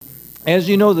As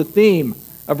you know, the theme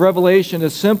of Revelation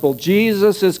is simple.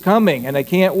 Jesus is coming, and I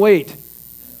can't wait.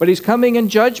 But he's coming in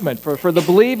judgment. For the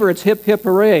believer, it's hip, hip,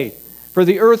 hooray. For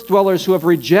the earth dwellers who have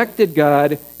rejected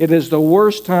God, it is the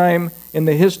worst time in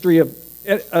the history of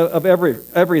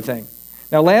everything.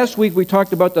 Now, last week we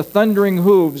talked about the thundering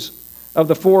hooves of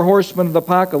the four horsemen of the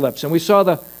apocalypse, and we saw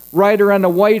the rider on the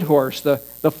white horse, the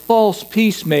false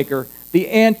peacemaker, the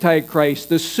Antichrist,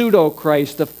 the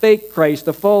pseudo-Christ, the fake Christ,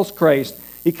 the false Christ.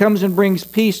 He comes and brings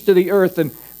peace to the earth,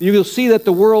 and you'll see that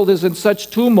the world is in such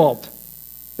tumult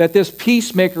that this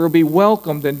peacemaker will be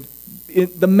welcomed, and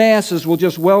the masses will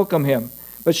just welcome him.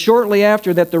 But shortly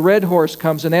after that, the red horse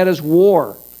comes, and that is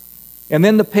war. And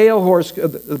then the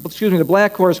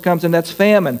black horse comes, and that's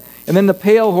famine. And then the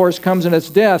pale horse comes, and it's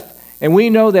death. And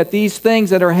we know that these things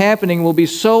that are happening will be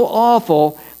so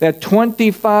awful that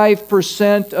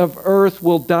 25% of earth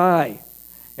will die.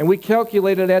 And we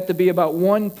calculated that to be about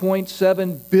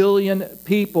 1.7 billion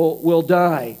people will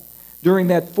die during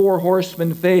that four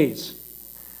horsemen phase.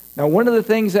 Now, one of the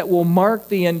things that will mark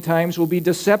the end times will be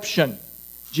deception.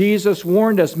 Jesus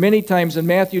warned us many times in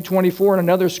Matthew 24 and in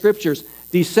other scriptures,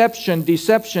 deception,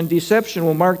 deception, deception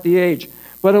will mark the age.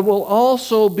 But it will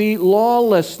also be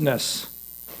lawlessness.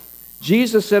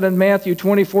 Jesus said in Matthew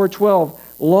 24:12,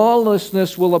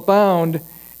 lawlessness will abound,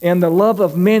 and the love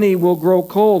of many will grow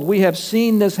cold. We have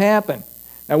seen this happen.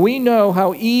 Now, we know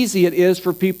how easy it is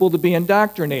for people to be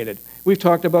indoctrinated. We've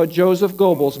talked about Joseph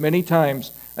Goebbels many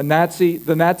times, the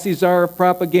Nazi czar of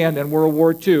propaganda in World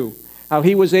War II, how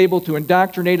he was able to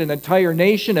indoctrinate an entire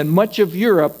nation and much of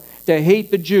Europe to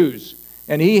hate the Jews.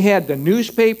 And he had the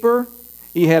newspaper,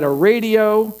 he had a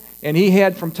radio, and he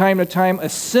had from time to time a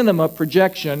cinema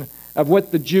projection of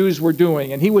what the Jews were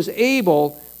doing. And he was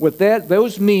able, with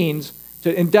those means,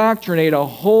 to indoctrinate a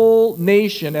whole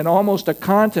nation and almost a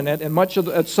continent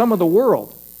and some of the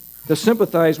world to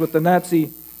sympathize with the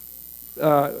Nazi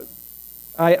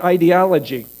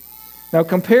ideology. Now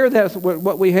compare that with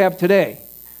what we have today.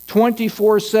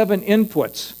 24/7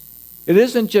 inputs. It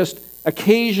isn't just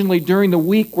occasionally during the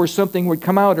week where something would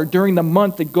come out or during the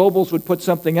month that Goebbels would put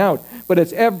something out, but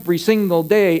it's every single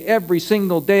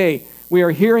day, we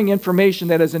are hearing information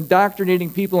that is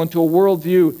indoctrinating people into a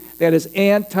worldview that is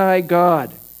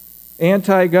anti-God.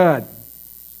 Anti-God.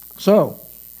 So,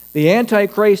 the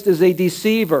Antichrist is a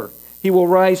deceiver. He will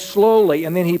rise slowly,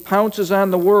 and then he pounces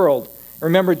on the world.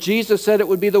 Remember, Jesus said it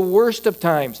would be the worst of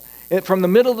times. From the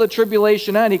middle of the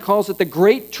tribulation on, he calls it the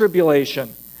Great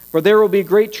Tribulation. For there will be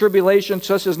great tribulation,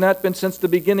 such as not been since the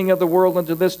beginning of the world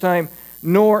unto this time,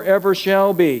 nor ever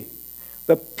shall be.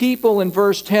 The people in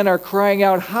verse 10 are crying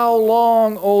out, how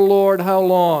long, O Lord, how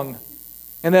long?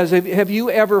 And have you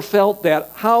ever felt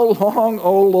that? How long,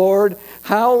 O Lord,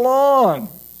 how long?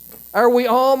 Are we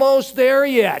almost there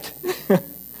yet?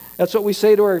 That's what we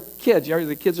say to our kids.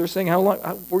 The kids are saying, how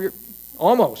long? We're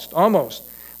almost.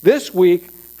 This week,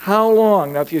 how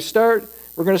long? Now,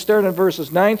 we're going to start in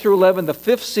verses 9 through 11, the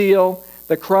fifth seal,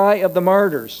 the cry of the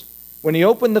martyrs. When he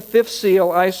opened the fifth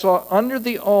seal, I saw under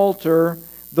the altar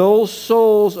those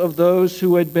souls of those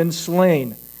who had been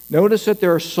slain. Notice that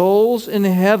there are souls in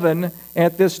heaven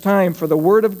at this time for the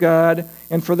word of God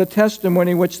and for the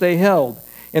testimony which they held.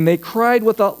 And they cried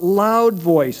with a loud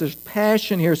voice, there's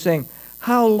passion here, saying,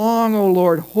 how long, O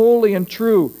Lord, holy and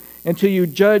true, until you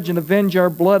judge and avenge our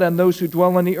blood on those who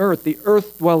dwell on the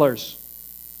earth dwellers.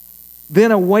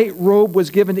 Then a white robe was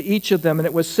given to each of them, and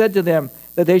it was said to them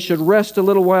that they should rest a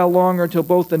little while longer until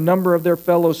both the number of their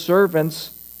fellow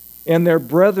servants and their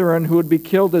brethren who would be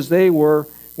killed as they were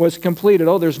was completed.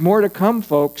 Oh, there's more to come,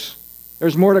 folks.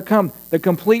 There's more to come. The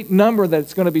complete number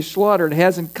that's going to be slaughtered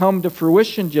hasn't come to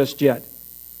fruition just yet.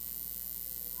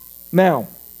 Now,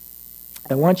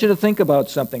 I want you to think about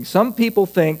something. Some people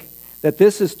think that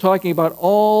this is talking about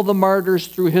all the martyrs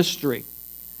through history.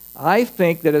 I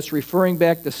think that it's referring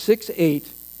back to 6:8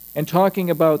 and talking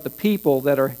about the people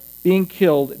that are being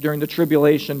killed during the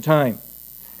tribulation time.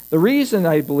 The reason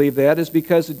I believe that is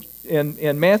because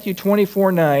in Matthew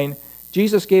 24:9,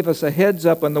 Jesus gave us a heads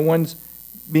up on the ones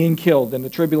being killed in the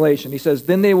tribulation. He says,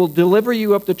 then they will deliver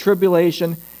you up to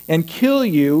tribulation and kill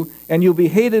you, and you'll be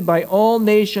hated by all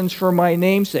nations for my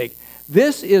name's sake.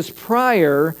 This is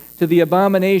prior to the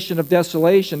abomination of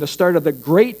desolation, the start of the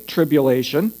great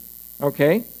tribulation.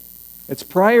 Okay? It's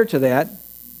prior to that.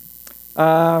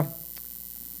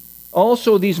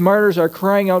 Also, these martyrs are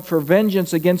crying out for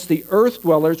vengeance against the earth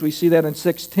dwellers. We see that in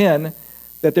 6:10,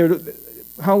 that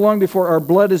how long before our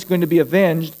blood is going to be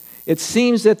avenged. It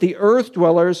seems that the earth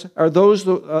dwellers are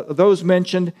those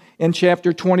mentioned in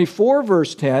chapter 24,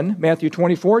 verse 10, Matthew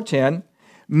 24:10.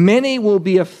 Many will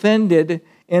be offended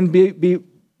and be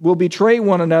will betray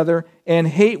one another and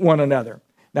hate one another.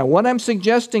 Now, what I'm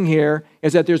suggesting here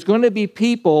is that there's going to be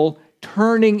people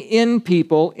turning in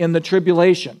people in the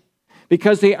tribulation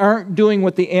because they aren't doing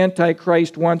what the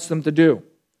Antichrist wants them to do.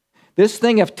 This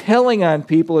thing of telling on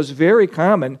people is very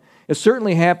common. It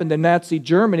certainly happened in Nazi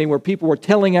Germany where people were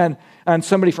telling on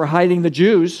somebody for hiding the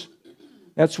Jews.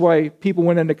 That's why people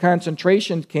went into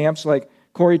concentration camps like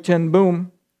Corrie ten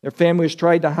Boom. Their families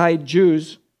tried to hide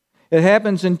Jews. It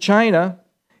happens in China.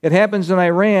 It happens in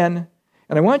Iran.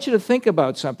 And I want you to think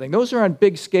about something. Those are on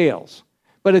big scales.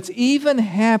 But it's even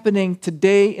happening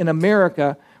today in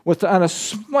America on a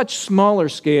much smaller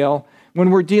scale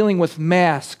when we're dealing with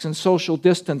masks and social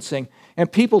distancing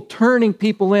and people turning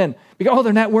people in. Because, oh,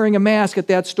 they're not wearing a mask at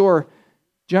that store.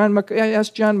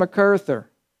 Ask John MacArthur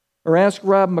or ask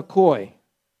Rob McCoy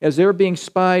as they're being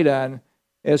spied on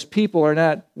as people are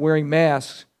not wearing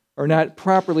masks or not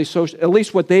properly social, at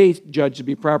least what they judge to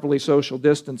be properly social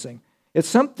distancing. It's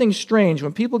something strange.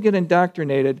 When people get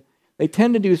indoctrinated, they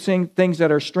tend to do things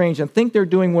that are strange and think they're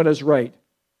doing what is right.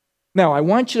 Now, I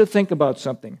want you to think about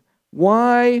something.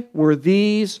 Why were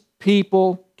these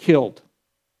people killed?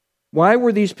 Why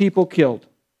were these people killed?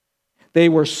 They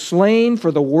were slain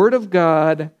for the word of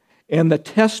God and the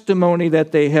testimony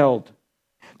that they held.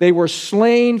 They were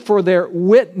slain for their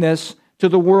witness to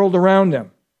the world around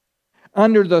them.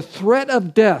 Under the threat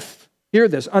of death, hear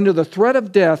this, under the threat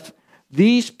of death,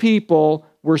 these people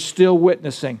were still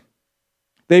witnessing.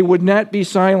 They would not be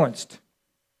silenced.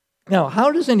 Now,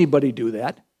 how does anybody do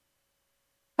that?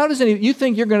 You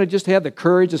think you're going to just have the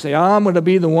courage to say, I'm going to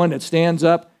be the one that stands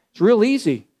up? It's real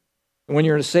easy when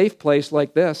you're in a safe place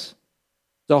like this.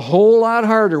 It's a whole lot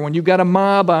harder when you've got a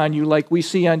mob on you like we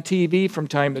see on TV from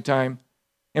time to time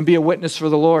and be a witness for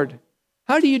the Lord.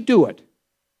 How do you do it?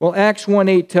 Well, Acts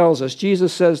 1:8 tells us,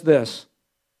 Jesus says this,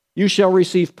 you shall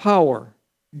receive power,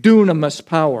 dunamis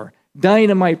power,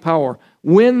 dynamite power.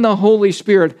 When the Holy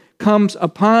Spirit comes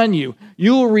upon you,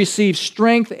 you will receive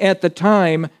strength at the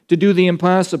time to do the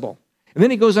impossible. And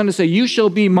then he goes on to say, you shall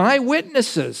be my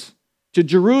witnesses to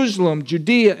Jerusalem,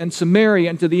 Judea, and Samaria,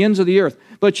 and to the ends of the earth.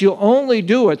 But you'll only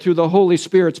do it through the Holy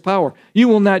Spirit's power. You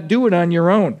will not do it on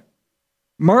your own.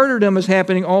 Martyrdom is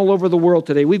happening all over the world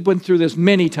today. We've been through this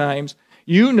many times.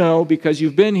 You know, because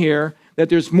you've been here, that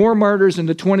there's more martyrs in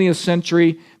the 20th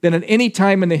century than at any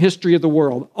time in the history of the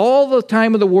world. All the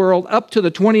time of the world up to the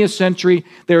 20th century,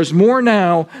 there's more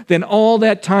now than all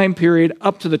that time period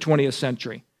up to the 20th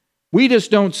century. We just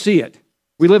don't see it.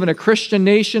 We live in a Christian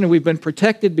nation, and we've been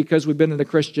protected because we've been in a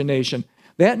Christian nation.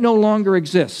 That no longer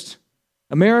exists.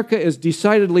 America is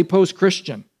decidedly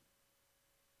post-Christian.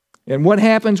 And what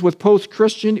happens with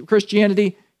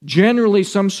post-Christianity? Generally,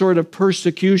 some sort of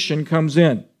persecution comes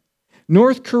in.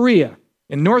 North Korea,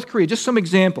 just some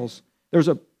examples. There's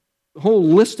a whole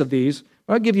list of these.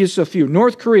 I'll give you just a few.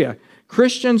 North Korea,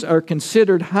 Christians are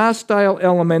considered hostile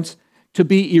elements to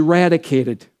be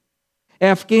eradicated.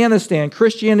 Afghanistan,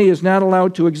 Christianity is not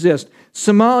allowed to exist.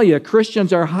 Somalia,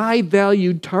 Christians are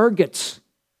high-valued targets.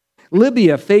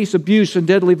 Libya face abuse and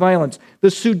deadly violence.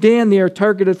 The Sudan, they are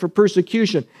targeted for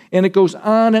persecution. And it goes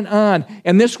on.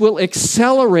 And this will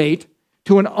accelerate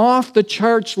to an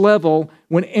off-the-charts level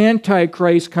when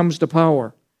Antichrist comes to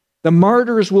power. The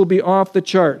martyrs will be off the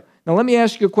chart. Now let me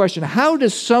ask you a question. How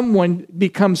does someone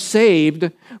become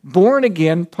saved, born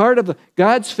again, part of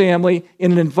God's family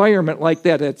in an environment like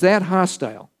that? It's that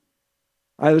hostile.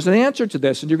 There's an answer to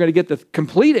this, and you're going to get the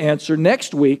complete answer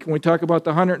next week when we talk about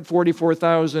the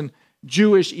 144,000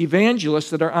 Jewish evangelists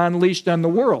that are unleashed on the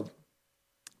world.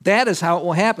 That is how it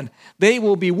will happen. They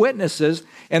will be witnesses,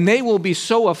 and they will be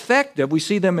so effective. We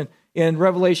see them in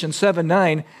Revelation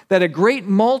 7:9, that a great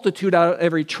multitude out of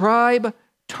every tribe,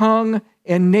 tongue,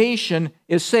 and nation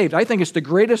is saved. I think it's the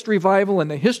greatest revival in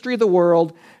the history of the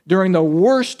world during the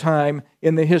worst time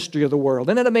in the history of the world.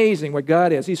 Isn't it amazing what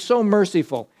God is? He's so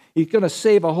merciful. He's going to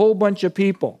save a whole bunch of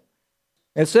people.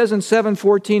 It says in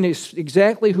 7:14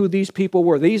 exactly who these people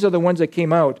were. These are the ones that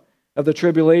came out of the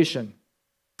tribulation.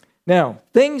 Now,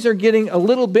 things are getting a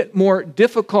little bit more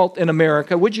difficult in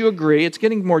America. Would you agree? It's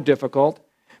getting more difficult.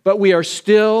 But we are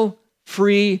still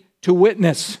free to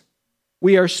witness.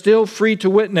 We are still free to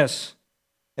witness.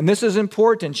 And this is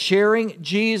important. Sharing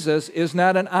Jesus is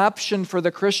not an option for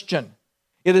the Christian.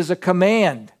 It is a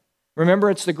command.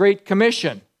 Remember, it's the Great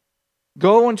Commission.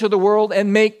 Go into the world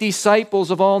and make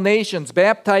disciples of all nations,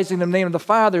 baptizing them in the name of the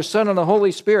Father, Son, and the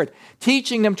Holy Spirit,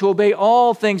 teaching them to obey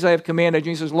all things I have commanded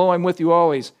you. He says, lo, I'm with you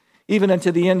always, even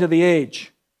unto the end of the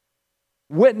age.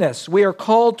 Witness. We are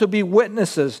called to be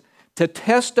witnesses, to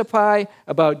testify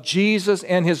about Jesus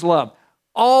and his love.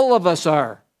 All of us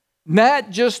are. Not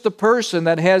just the person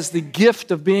that has the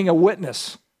gift of being a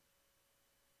witness.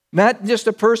 Not just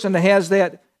a person that has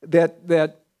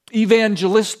that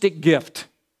evangelistic gift.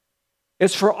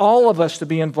 It's for all of us to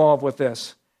be involved with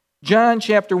this. John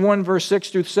chapter 1, verse 6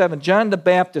 through 7. John the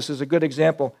Baptist is a good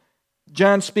example.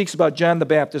 John speaks about John the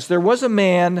Baptist. There was a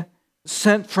man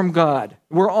sent from God.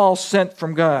 We're all sent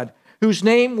from God, whose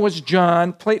name was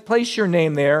John. Place your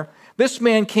name there. This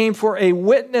man came for a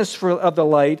witness of the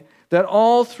light, that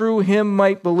all through him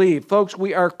might believe. Folks,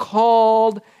 we are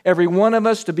called, every one of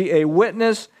us, to be a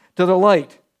witness to the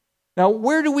light. Now,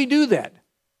 where do we do that?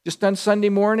 Just on Sunday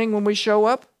morning when we show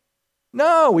up?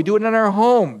 No, we do it in our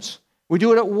homes. We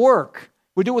do it at work.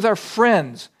 We do it with our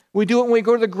friends. We do it when we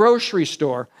go to the grocery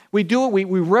store. We do it,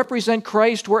 we represent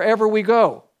Christ wherever we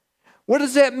go. What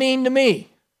does that mean to me?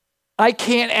 I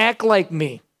can't act like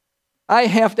me. I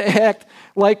have to act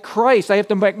like Christ. I have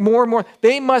to make more and more.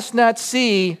 They must not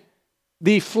see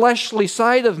the fleshly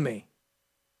side of me.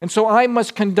 And so I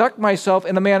must conduct myself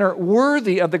in a manner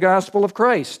worthy of the gospel of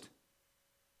Christ.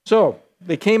 So,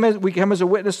 we come as a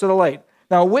witness to the light.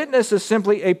 Now, a witness is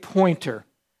simply a pointer.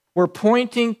 We're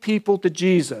pointing people to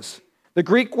Jesus. The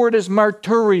Greek word is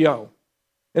marturio,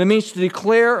 and it means to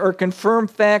declare or confirm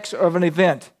facts of an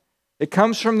event. It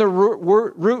comes from the root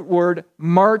word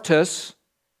martus,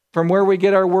 from where we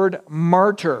get our word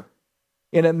martyr.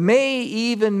 And it may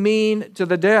even mean to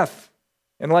the death.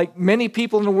 And like many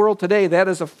people in the world today, that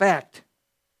is a fact.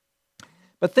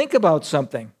 But think about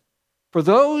something. For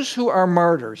those who are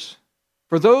martyrs,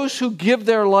 for those who give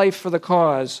their life for the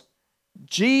cause,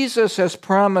 Jesus has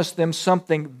promised them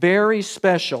something very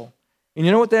special. And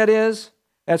you know what that is?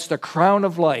 That's the crown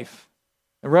of life.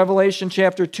 In Revelation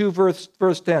chapter 2, verse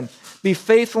 10, be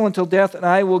faithful until death, and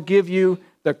I will give you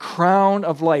the crown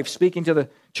of life. Speaking to the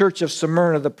church of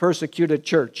Smyrna, the persecuted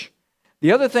church.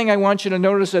 The other thing I want you to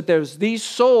notice that these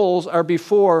souls are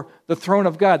before the throne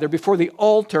of God. They're before the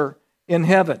altar in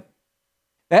heaven.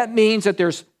 That means that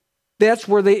that's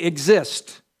where they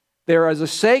exist. There is a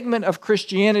segment of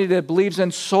Christianity that believes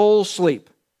in soul sleep.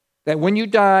 That when you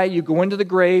die, you go into the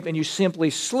grave and you simply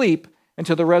sleep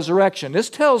until the resurrection. This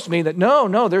tells me that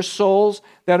no, there's souls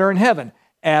that are in heaven.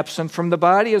 Absent from the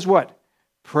body is what?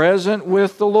 Present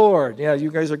with the Lord. Yeah, you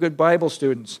guys are good Bible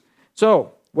students.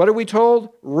 So, what are we told?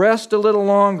 Rest a little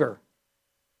longer.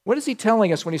 What is he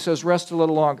telling us when he says rest a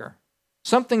little longer?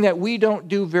 Something that we don't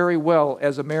do very well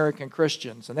as American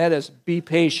Christians, and that is be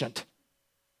patient.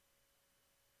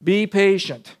 Be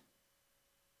patient.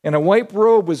 And a white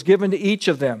robe was given to each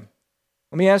of them.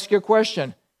 Let me ask you a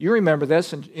question. You remember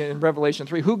this in Revelation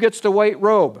 3. Who gets the white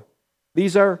robe?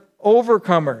 These are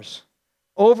overcomers.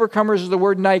 Overcomers is the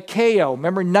word Nikeo.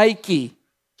 Remember Nike.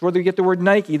 It's where they get the word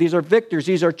Nike. These are victors.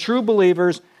 These are true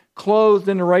believers clothed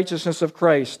in the righteousness of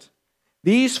Christ.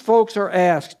 These folks are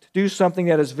asked to do something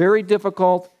that is very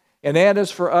difficult, and that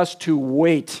is for us to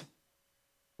wait.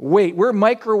 Wait. We're a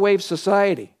microwave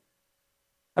society.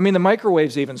 I mean, the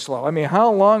microwave's even slow. I mean, how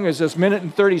long is this minute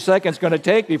and 30 seconds going to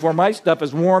take before my stuff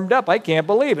is warmed up? I can't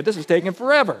believe it. This is taking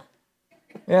forever.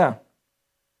 Yeah.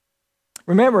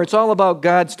 Remember, it's all about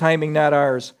God's timing, not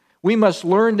ours. We must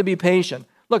learn to be patient.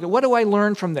 Look, what do I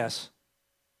learn from this?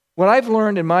 What I've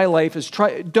learned in my life is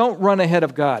don't run ahead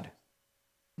of God.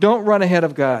 Don't run ahead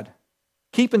of God.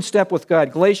 Keep in step with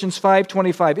God. Galatians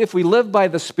 5:25, if we live by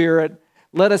the Spirit,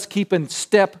 let us keep in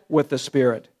step with the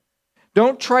Spirit.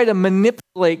 Don't try to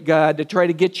manipulate God to try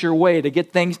to get your way, to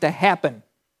get things to happen.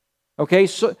 Okay,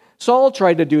 so Saul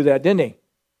tried to do that, didn't he?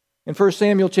 In 1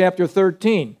 Samuel chapter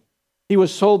 13, he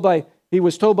was told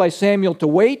by Samuel to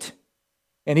wait,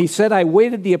 and he said, I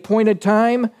waited the appointed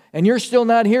time, and you're still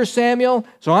not here, Samuel,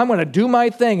 so I'm going to do my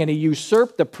thing. And he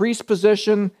usurped the priest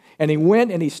position, and he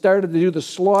went and he started to do the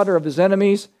slaughter of his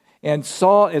enemies. And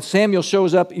Samuel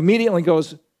shows up immediately and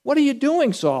goes, what are you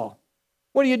doing, Saul?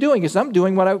 What are you doing? He says, I'm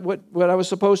doing what I was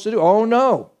supposed to do. Oh,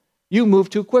 no. You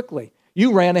moved too quickly.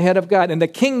 You ran ahead of God, and the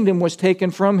kingdom was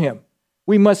taken from him.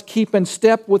 We must keep in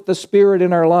step with the Spirit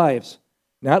in our lives.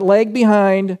 Not lag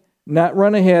behind, not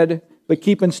run ahead, but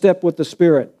keep in step with the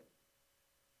Spirit.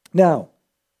 Now,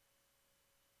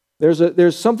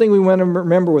 there's something we want to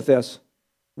remember with this.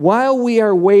 While we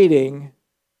are waiting,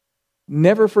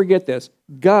 never forget this,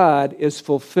 God is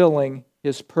fulfilling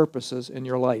His purposes in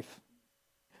your life.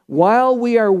 While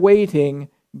we are waiting,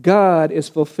 God is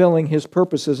fulfilling His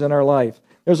purposes in our life.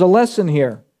 There's a lesson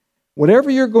here. Whatever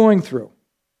you're going through,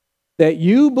 that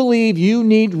you believe you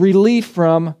need relief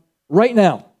from right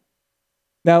now.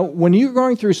 Now, when you're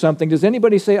going through something, does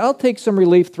anybody say, I'll take some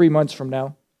relief 3 months from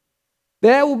now?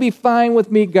 That will be fine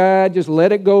with me, God. Just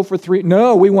let it go for 3.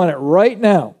 No, we want it right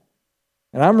now.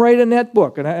 And I'm right in that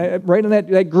book, and I'm right in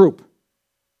that group.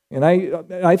 And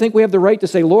I think we have the right to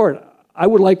say, Lord, I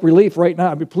would like relief right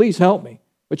now. I mean, please help me.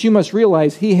 But you must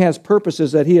realize He has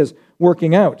purposes that He is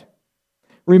working out.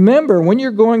 Remember, when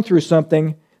you're going through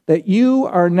something, that you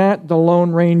are not the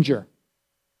Lone Ranger.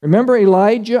 Remember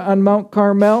Elijah on Mount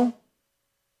Carmel?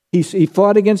 He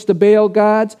fought against the Baal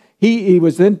gods. He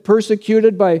was then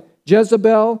persecuted by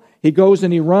Jezebel. He goes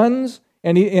and he runs,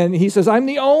 and he says, I'm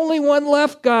the only one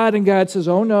left, God. And God says,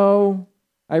 oh no,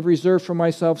 I've reserved for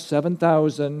myself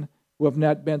 7,000 who have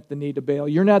not bent the knee to Baal.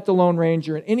 You're not the Lone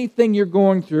Ranger. And anything you're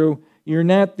going through, you're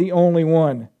not the only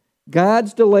one.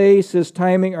 God's delays, His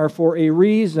timing are for a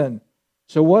reason.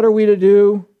 So what are we to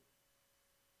do?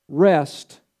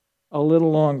 Rest a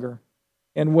little longer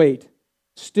and wait.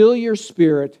 Still your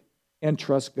spirit and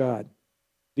trust God.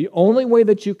 The only way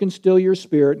that you can still your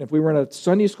spirit, and if we were in a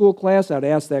Sunday school class, I'd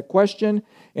ask that question,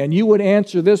 and you would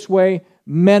answer this way,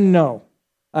 men know,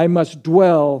 I must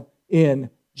dwell in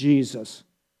Jesus.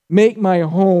 Make my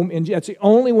home in Jesus. That's the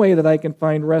only way that I can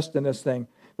find rest in this thing.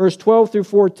 Verse 12 through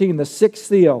 14, the sixth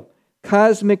seal,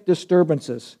 cosmic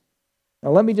disturbances.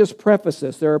 Now let me just preface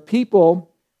this. There are people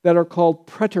that are called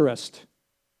preterist.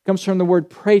 It comes from the word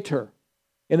praetor,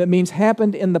 and it means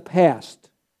happened in the past.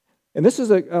 And this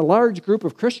is a large group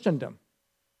of Christendom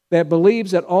that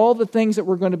believes that all the things that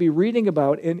we're going to be reading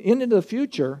about and into the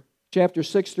future, chapter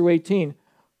 6 through 18,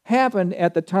 happened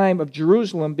at the time of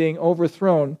Jerusalem being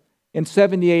overthrown in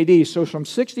 70 AD. So from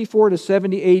 64 to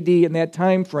 70 AD in that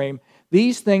time frame,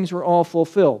 these things were all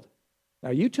fulfilled. Now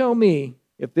you tell me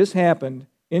if this happened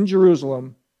in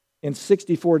Jerusalem in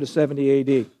 64 to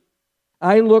 70 AD.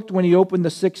 I looked when He opened the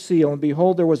sixth seal, and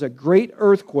behold, there was a great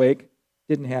earthquake.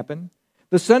 Didn't happen.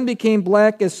 The sun became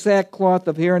black as sackcloth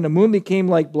of hair, and the moon became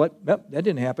like blood. Nope, that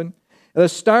didn't happen. The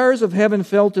stars of heaven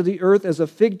fell to the earth as a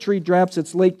fig tree drops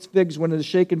its late figs when it is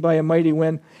shaken by a mighty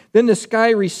wind. Then the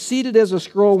sky receded as a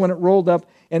scroll when it rolled up,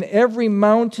 and every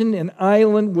mountain and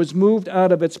island was moved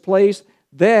out of its place.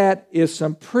 That is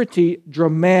some pretty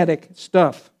dramatic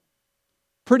stuff.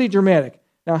 Pretty dramatic.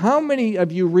 Now, how many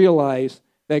of you realize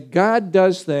that God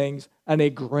does things on a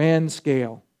grand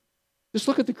scale? Just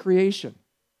look at the creation.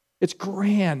 It's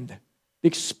grand. The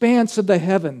expanse of the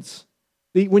heavens.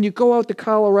 When you go out to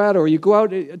Colorado or you go out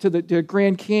to the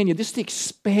Grand Canyon, just the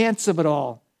expanse of it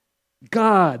all.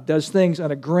 God does things on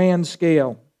a grand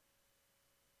scale.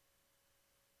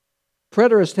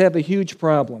 Preterists have a huge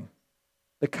problem.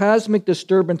 The cosmic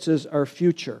disturbances are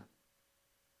future.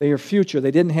 They are future. They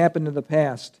didn't happen in the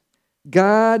past.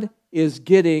 God is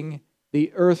getting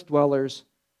the earth dwellers'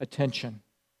 attention.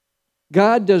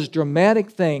 God does dramatic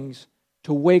things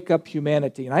to wake up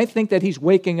humanity. And I think that He's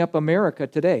waking up America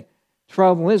today. The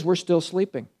problem is we're still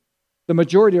sleeping. The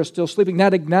majority are still sleeping,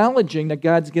 not acknowledging that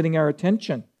God's getting our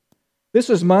attention. This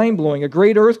is mind-blowing. A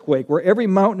great earthquake where every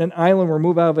mountain and island were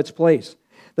moved out of its place.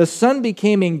 The sun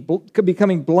becoming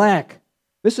black.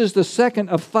 This is the second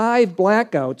of 5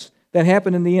 blackouts that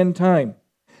happen in the end time.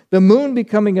 The moon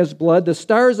becoming as blood. The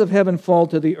stars of heaven fall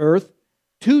to the earth.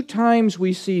 2 times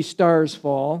we see stars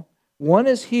fall. One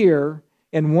is here,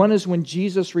 and one is when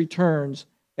Jesus returns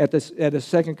at His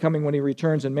second coming, when He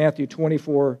returns in Matthew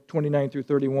 24, 29 through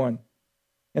 31.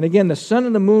 And again, the sun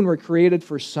and the moon were created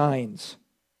for signs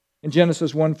in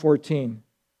Genesis 1:14.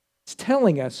 It's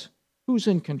telling us who's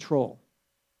in control,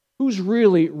 who's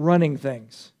really running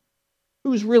things,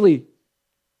 who's really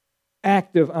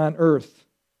active on earth.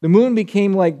 The moon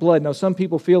became like blood. Now, some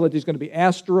people feel that there's going to be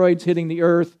asteroids hitting the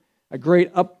earth, a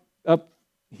great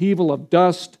upheaval of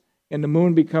dust, and the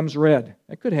moon becomes red.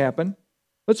 That could happen.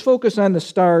 Let's focus on the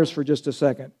stars for just a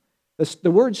second.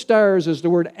 The word stars is the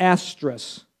word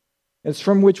astros. It's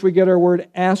from which we get our word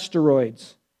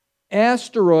asteroids.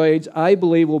 Asteroids, I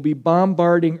believe, will be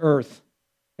bombarding Earth.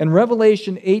 In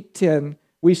Revelation 8:10,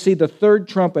 we see the third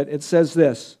trumpet. It says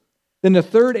this, Then the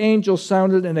third angel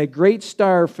sounded, and a great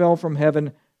star fell from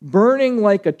heaven, burning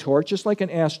like a torch, just like an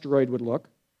asteroid would look,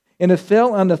 and it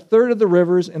fell on the third of the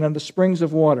rivers and on the springs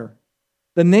of water.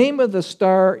 The name of the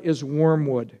star is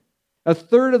Wormwood. A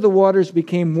third of the waters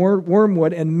became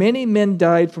wormwood, and many men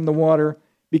died from the water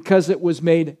because it was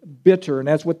made bitter. And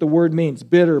that's what the word means,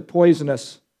 bitter,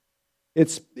 poisonous.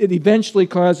 It eventually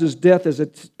causes death as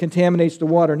it contaminates the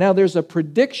water. Now, there's a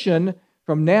prediction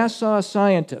from NASA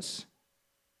scientists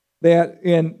that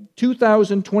in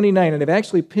 2029, and they've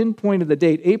actually pinpointed the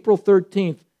date, April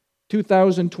 13th,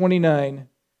 2029,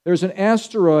 there's an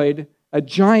asteroid, a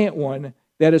giant one,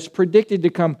 that is predicted to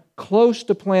come close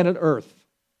to planet Earth.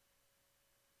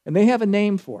 And they have a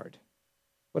name for it.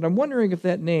 But I'm wondering if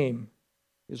that name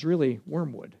is really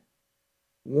wormwood.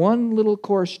 One little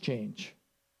course change,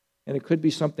 and it could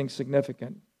be something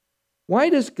significant. Why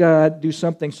does God do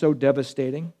something so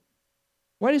devastating?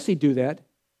 Why does He do that?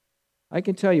 I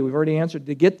can tell you, we've already answered,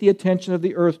 to get the attention of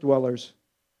the earth dwellers.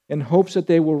 in hopes that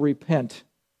they will repent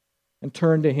and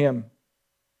turn to Him.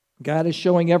 God is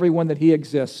showing everyone that He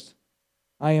exists.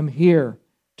 I am here.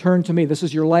 Turn to me. This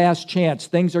is your last chance.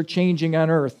 Things are changing on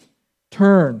earth.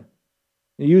 Turn.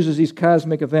 He uses these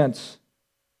cosmic events.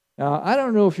 Now, I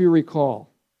don't know if you recall,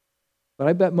 but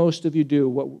I bet most of you do,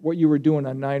 what you were doing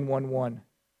on 9/11.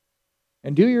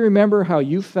 And do you remember how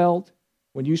you felt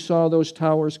when you saw those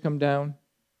towers come down?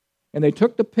 And they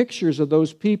took the pictures of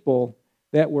those people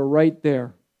that were right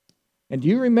there. And do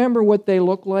you remember what they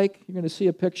look like? You're going to see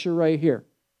a picture right here.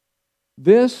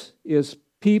 This is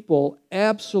people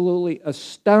absolutely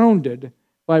astounded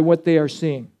by what they are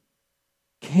seeing.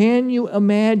 Can you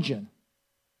imagine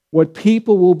what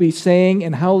people will be saying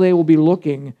and how they will be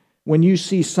looking when you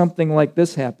see something like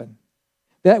this happen?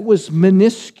 That was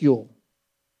minuscule.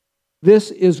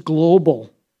 This is global.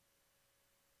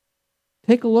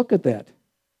 Take a look at that.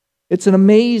 It's an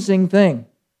amazing thing.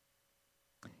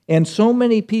 And so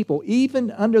many people,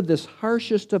 even under this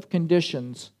harshest of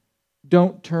conditions,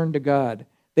 don't turn to God.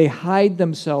 They hide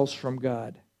themselves from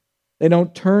God. They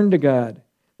don't turn to God.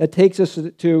 That takes us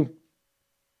to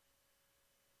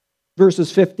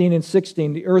verses 15 and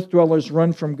 16. The earth dwellers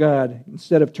run from God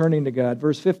instead of turning to God.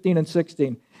 Verse 15 and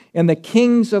 16. And the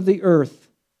kings of the earth,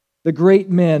 the great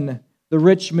men, the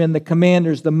rich men, the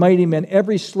commanders, the mighty men,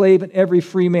 every slave and every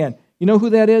free man. You know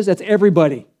who that is? That's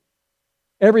everybody.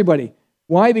 Everybody.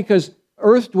 Why? Because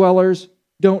earth dwellers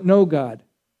don't know God.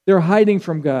 They're hiding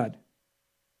from God.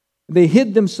 They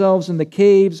hid themselves in the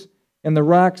caves and the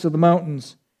rocks of the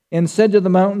mountains and said to the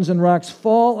mountains and rocks,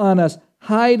 fall on us,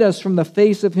 hide us from the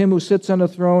face of Him who sits on the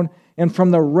throne and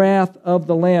from the wrath of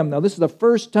the Lamb. Now, this is the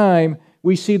first time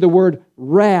we see the word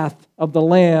wrath of the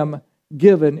Lamb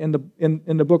given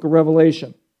in the book of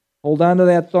Revelation. Hold on to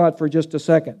that thought for just a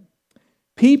second.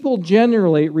 People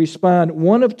generally respond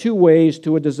one of two ways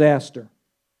to a disaster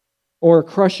or a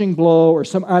crushing blow or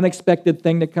some unexpected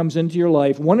thing that comes into your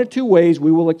life. One of two ways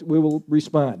we will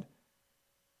respond.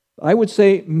 I would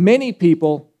say many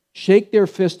people shake their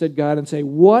fist at God and say,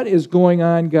 what is going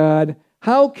on, God?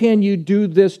 How can you do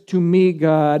this to me,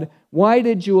 God? Why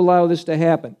did you allow this to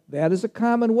happen? That is a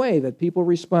common way that people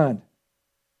respond.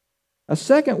 A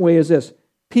second way is this.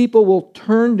 People will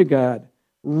turn to God,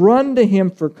 run to Him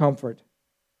for comfort.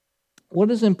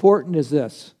 What is important is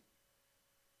this.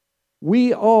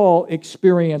 We all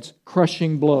experience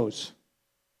crushing blows.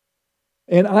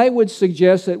 And I would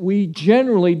suggest that we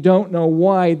generally don't know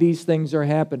why these things are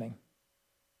happening.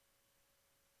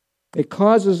 It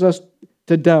causes us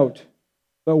to doubt.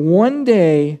 But one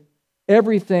day,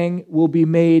 everything will be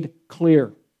made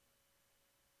clear.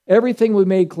 Everything will be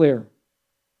made clear.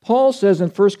 Paul says in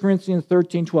 1 Corinthians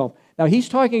 13:12. Now, he's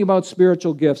talking about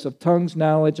spiritual gifts of tongues,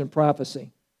 knowledge, and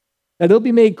prophecy. That it'll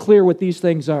be made clear what these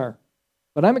things are.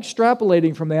 But I'm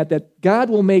extrapolating from that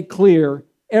God will make clear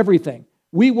everything.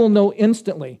 We will know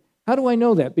instantly. How do I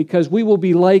know that? Because we will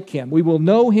be like Him. We will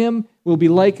know Him. We'll be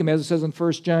like Him, as it says in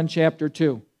 1 John chapter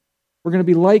 2. We're going to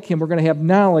be like Him. We're going to have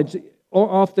knowledge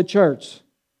off the charts.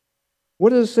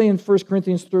 What does it say in 1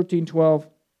 Corinthians 13:12?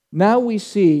 Now we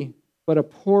see, but a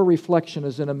poor reflection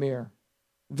is in a mirror.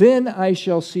 Then I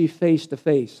shall see face to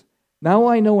face. Now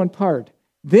I know in part.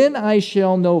 Then I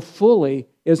shall know fully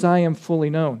as I am fully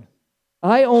known.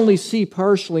 I only see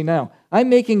partially now. I'm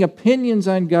making opinions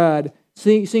on God,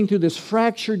 seeing through this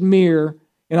fractured mirror,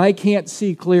 and I can't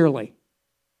see clearly.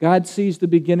 God sees the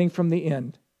beginning from the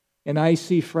end, and I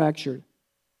see fractured.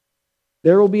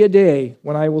 There will be a day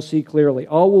when I will see clearly.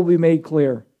 All will be made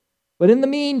clear. But in the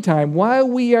meantime, while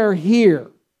we are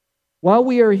here,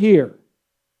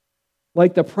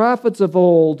 like the prophets of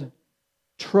old,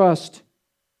 trust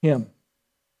Him.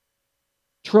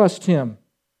 Trust Him.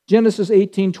 Genesis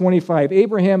 18:25.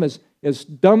 Abraham is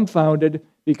dumbfounded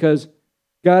because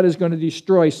God is going to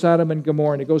destroy Sodom and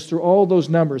Gomorrah. And it goes through all those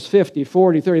numbers, 50,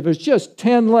 40, 30. There's just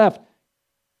 10 left.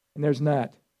 And there's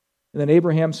not. And then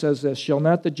Abraham says this, shall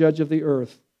not the judge of the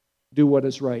earth do what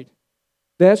is right?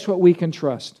 That's what we can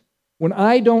trust. When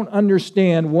I don't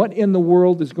understand what in the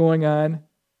world is going on,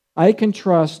 I can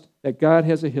trust that God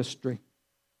has a history.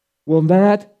 Will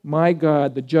not my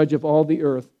God, the judge of all the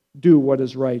earth, do what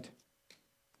is right?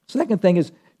 Second thing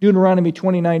is Deuteronomy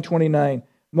 29:29.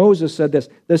 Moses said this,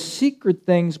 the secret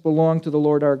things belong to the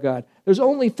Lord our God. There's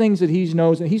only things that He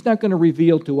knows and He's not going to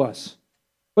reveal to us.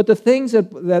 But the things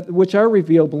that which are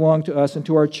revealed belong to us and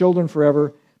to our children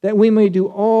forever, that we may do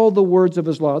all the words of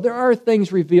His law. There are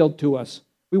things revealed to us.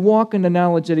 We walk in the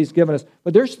knowledge that He's given us.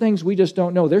 But there's things we just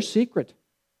don't know. They're secret.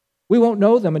 We won't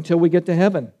know them until we get to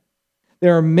heaven.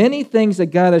 There are many things that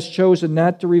God has chosen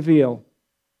not to reveal.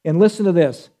 And listen to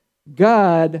this.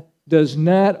 God does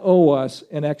not owe us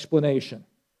an explanation.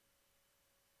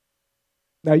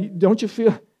 Now, don't you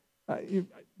feel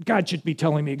God should be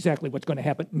telling me exactly what's going to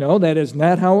happen? No, that is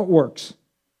not how it works.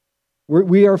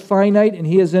 We are finite and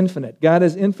He is infinite. God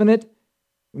is infinite,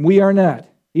 and we are not.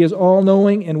 He is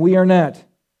all-knowing, and we are not.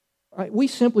 We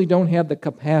simply don't have the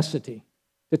capacity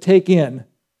to take in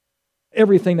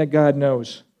everything that God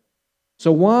knows.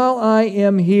 So while I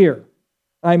am here,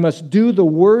 I must do the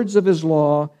words of His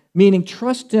law, meaning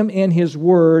trust Him and His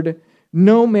word,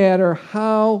 no matter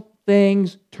how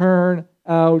things turn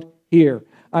out here.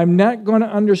 I'm not going to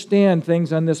understand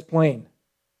things on this plane.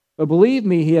 But believe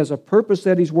me, He has a purpose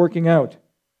that He's working out.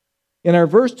 In our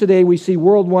verse today, we see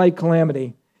worldwide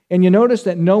calamity. And you notice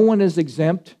that no one is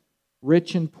exempt,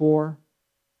 rich and poor,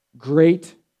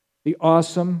 great, the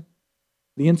awesome,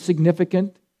 the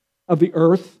insignificant of the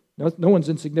earth. No one's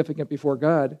insignificant before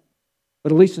God,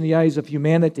 but at least in the eyes of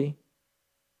humanity.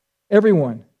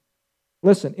 Everyone,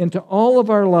 listen, into all of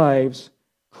our lives,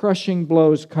 crushing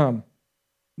blows come.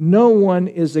 No one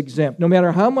is exempt. No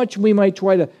matter how much we might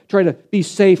try to be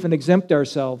safe and exempt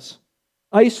ourselves,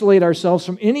 isolate ourselves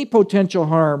from any potential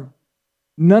harm,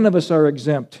 none of us are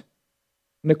exempt.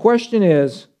 And the question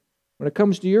is, when it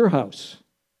comes to your house,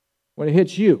 when it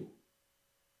hits you,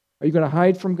 are you going to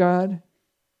hide from God,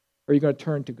 or are you going to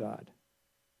turn to God?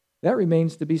 That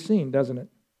remains to be seen, doesn't it?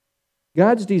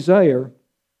 God's desire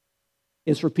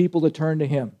is for people to turn to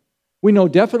Him. We know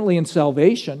definitely in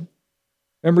salvation.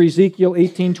 Remember Ezekiel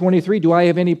 18:23, do I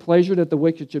have any pleasure that the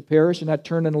wicked should perish and not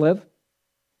turn and live?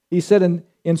 He said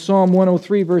in Psalm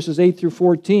 103, verses 8 through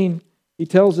 14, he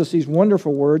tells us these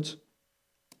wonderful words.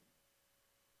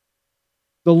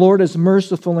 The Lord is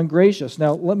merciful and gracious.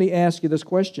 Now, let me ask you this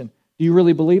question. Do you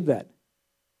really believe that?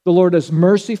 The Lord is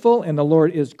merciful and the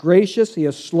Lord is gracious. He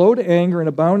is slow to anger and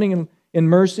abounding in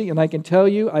mercy. And I can tell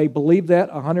you, I believe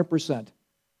that 100%.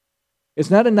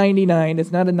 It's not a 99.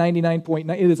 It's not a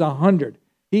 99.9. It is 100.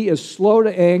 He is slow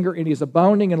to anger and He's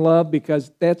abounding in love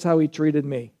because that's how He treated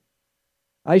me.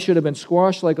 I should have been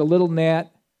squashed like a little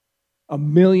gnat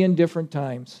 1,000,000 different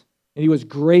times. And He was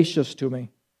gracious to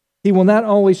me. He will not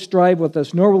always strive with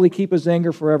us, nor will He keep His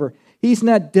anger forever. He's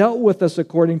not dealt with us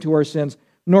according to our sins,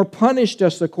 nor punished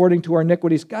us according to our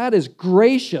iniquities. God is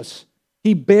gracious.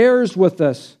 He bears with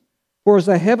us. For as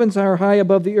the heavens are high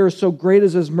above the earth, so great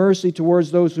is His mercy towards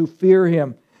those who fear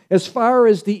Him. As far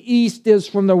as the east is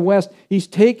from the west, He's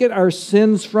taken our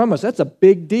sins from us. That's a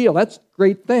big deal. That's a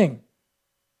great thing.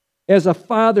 As a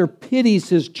father pities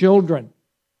his children,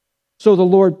 so the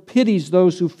Lord pities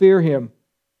those who fear Him.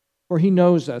 For He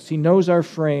knows us. He knows our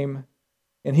frame,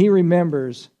 and He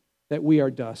remembers that we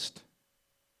are dust.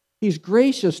 He's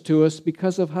gracious to us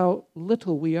because of how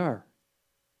little we are.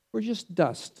 We're just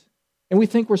dust. And we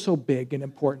think we're so big and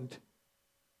important.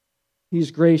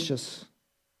 He's gracious.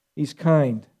 He's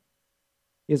kind.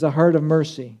 He has a heart of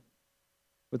mercy.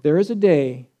 But there is a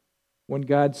day when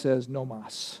God says, no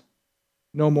mas,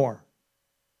 no more.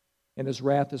 And His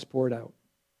wrath is poured out.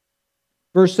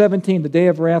 Verse 17, the day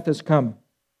of wrath has come.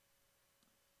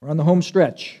 We're on the home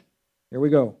stretch. Here we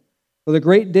go. For the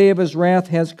great day of His wrath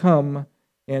has come,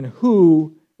 and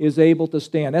who is able to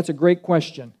stand? That's a great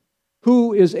question.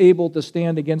 Who is able to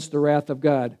stand against the wrath of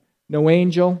God? No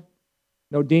angel,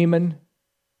 no demon,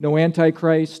 no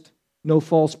antichrist, no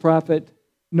false prophet,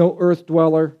 no earth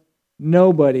dweller.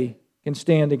 Nobody can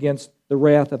stand against the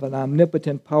wrath of an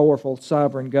omnipotent, powerful,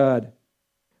 sovereign God.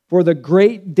 For the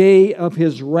great day of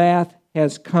His wrath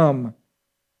has come.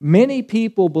 Many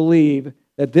people believe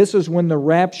that this is when the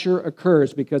rapture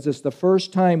occurs because it's the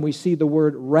first time we see the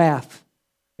word wrath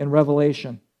in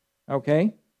Revelation.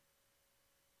 Okay?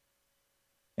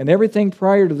 And everything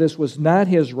prior to this was not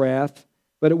His wrath,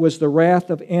 but it was the wrath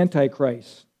of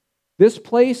Antichrist. This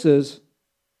places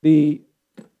the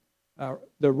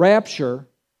rapture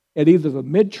at either the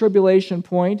mid-tribulation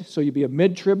point, so you'd be a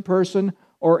mid-trib person,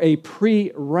 or a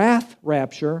pre-wrath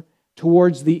rapture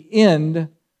towards the end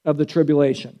of the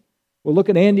tribulation. We'll look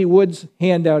at Andy Wood's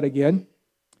handout again.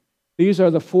 These are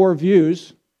the 4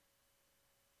 views.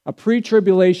 A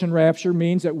pre-tribulation rapture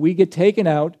means that we get taken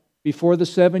out before the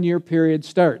 7-year period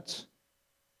starts.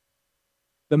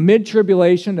 The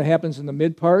mid-tribulation, that happens in the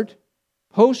mid part.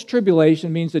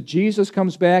 Post-tribulation means that Jesus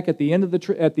comes back at the end of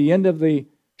the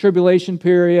tribulation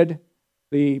period.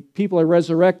 The people are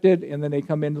resurrected, and then they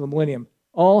come into the millennium.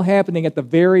 All happening at the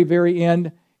very, very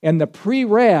end. And the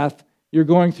pre-wrath, you're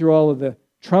going through all of the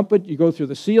trumpet, you go through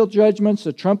the seal judgments,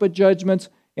 the trumpet judgments,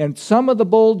 and some of the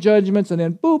bowl judgments, and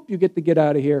then boop, you get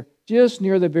out of here just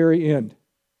near the very end.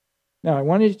 Now, I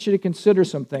wanted you to consider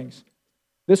some things.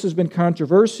 This has been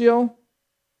controversial,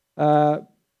 and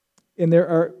there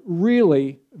are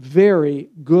really very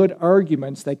good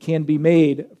arguments that can be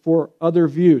made for other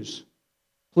views.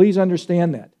 Please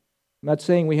understand that. I'm not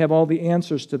saying we have all the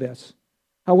answers to this.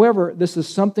 However, this is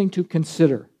something to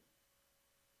consider.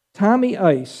 Tommy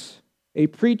Ice, a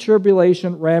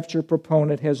pre-tribulation rapture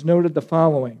proponent, has noted the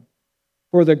following: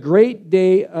 "For the great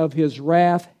day of his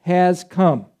wrath has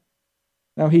come."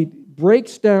 Now he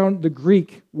breaks down the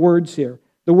Greek words here.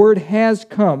 The word "has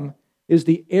come" is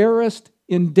the aorist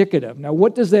indicative. Now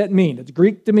what does that mean? It's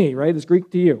Greek to me, right? It's Greek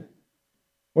to you.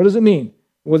 What does it mean?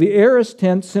 Well, the aorist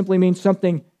tense simply means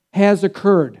something has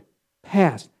occurred,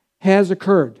 past, has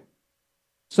occurred.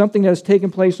 Something that has taken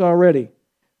place already.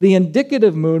 The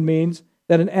indicative mood means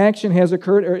that an action has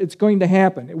occurred or it's going to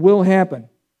happen. It will happen.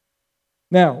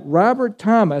 Now, Robert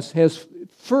Thomas has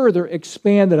further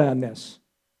expanded on this.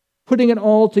 Putting it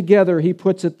all together, he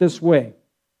puts it this way.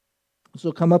 This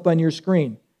will come up on your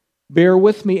screen. Bear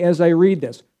with me as I read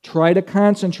this. Try to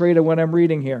concentrate on what I'm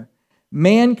reading here.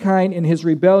 Mankind in his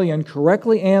rebellion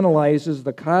correctly analyzes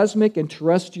the cosmic and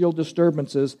terrestrial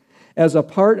disturbances as a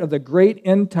part of the great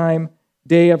end-time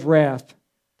day of wrath,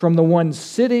 from the one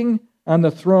sitting on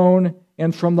the throne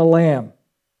and from the Lamb.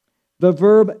 The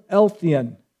verb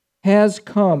elthion, has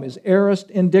come, is aorist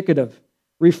indicative,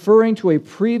 referring to a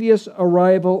previous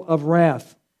arrival of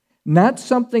wrath, not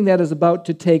something that is about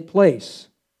to take place.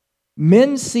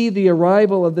 Men see the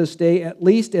arrival of this day at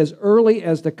least as early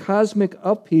as the cosmic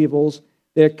upheavals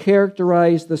that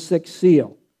characterize the sixth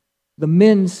seal. The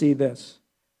men see this.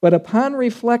 But upon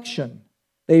reflection,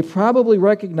 they probably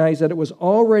recognize that it was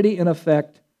already in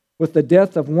effect with the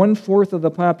death of 1/4 of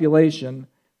the population,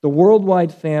 the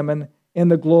worldwide famine, and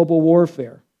the global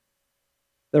warfare.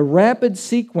 The rapid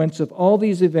sequence of all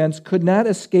these events could not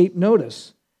escape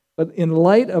notice, but in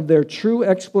light of their true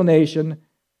explanation,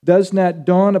 does not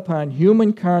dawn upon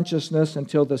human consciousness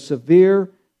until the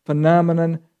severe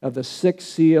phenomenon of the sixth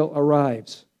seal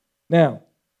arrives. Now,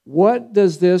 what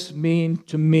does this mean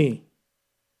to me?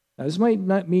 Now, this might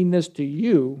not mean this to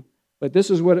you, but this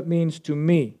is what it means to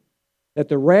me. That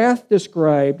the wrath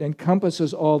described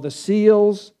encompasses all the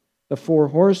seals, the four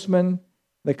horsemen,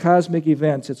 the cosmic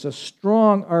events. It's a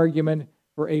strong argument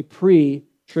for a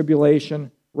pre-tribulation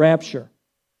rapture.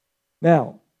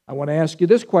 Now, I want to ask you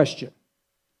this question.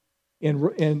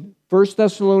 In 1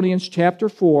 Thessalonians chapter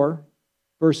 4,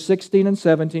 verse 16 and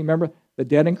 17, remember, the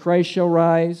dead in Christ shall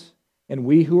rise, and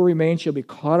we who remain shall be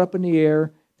caught up in the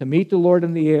air to meet the Lord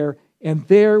in the air, and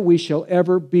there we shall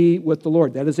ever be with the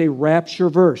Lord. That is a rapture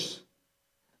verse.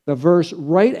 The verse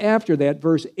right after that,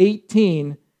 verse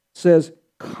 18, says,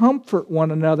 comfort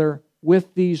one another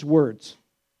with these words.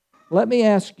 Let me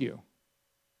ask you,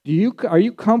 are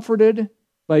you comforted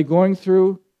by going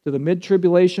through to the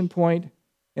mid-tribulation point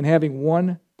and having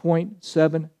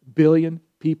 1.7 billion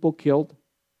people killed?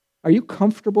 Are you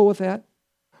comfortable with that?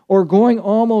 Or going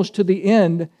almost to the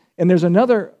end, and there's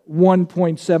another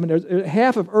 1.7,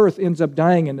 half of Earth ends up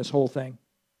dying in this whole thing.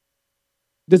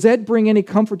 Does that bring any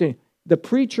comfort to you? The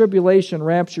pre-tribulation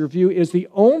rapture view is the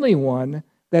only one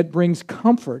that brings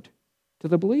comfort to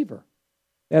the believer.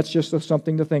 That's just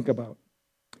something to think about.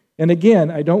 And again,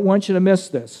 I don't want you to miss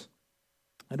this.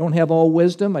 I don't have all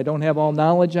wisdom. I don't have all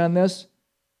knowledge on this.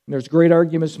 And there's great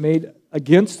arguments made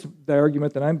against the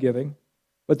argument that I'm giving.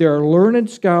 But there are learned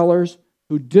scholars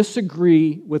who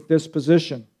disagree with this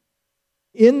position.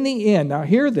 In the end, now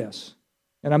hear this,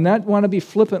 and I'm not want to be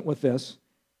flippant with this.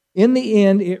 In the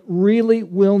end, it really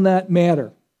will not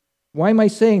matter. Why am I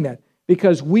saying that?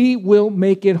 Because we will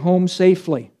make it home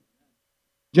safely.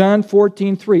 John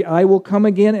 14:3, I will come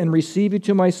again and receive you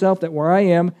to myself, that where I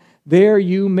am, there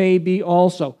you may be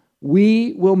also.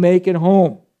 We will make it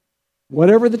home.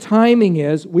 Whatever the timing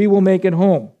is, we will make it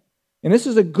home. And this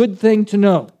is a good thing to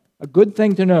know. A good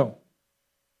thing to know.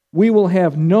 We will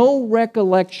have no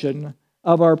recollection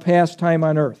of our past time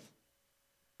on earth.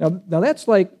 Now that's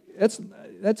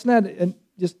not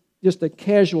just a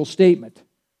casual statement.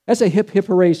 That's a hip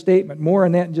hooray statement. More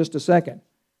on that in just a second.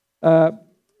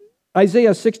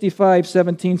 Isaiah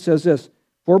 65:17 says this,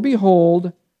 for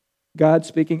behold, God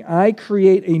speaking, I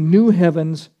create a new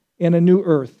heavens and a new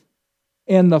earth,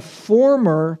 and the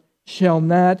former shall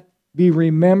not be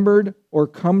remembered or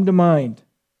come to mind,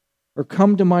 or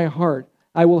come to my heart.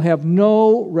 I will have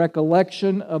no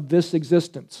recollection of this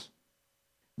existence.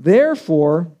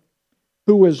 Therefore,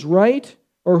 who is right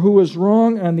or who is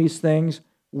wrong on these things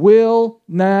will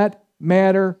not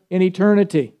matter in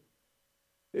eternity.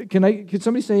 Can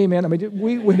somebody say amen? I mean,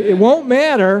 it won't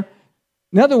matter.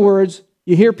 In other words,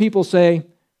 you hear people say,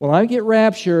 well, I get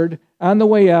raptured on the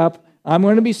way up. I'm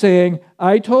going to be saying,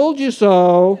 I told you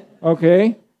so.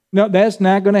 Okay? No, that's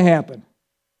not going to happen.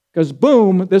 Because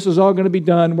boom, this is all going to be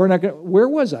done. Where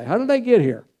was I? How did I get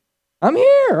here? I'm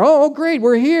here. Oh, great,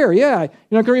 we're here. Yeah, I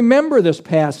can remember this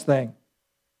past thing.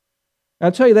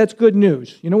 I'll tell you, that's good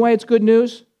news. You know why it's good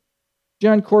news?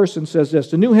 John Corson says this: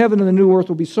 the new heaven and the new earth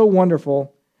will be so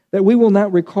wonderful that we will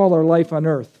not recall our life on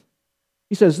earth.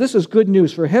 He says, this is good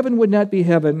news, for heaven would not be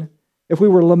heaven if we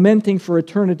were lamenting for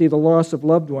eternity the loss of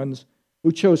loved ones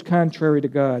who chose contrary to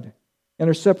God and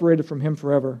are separated from Him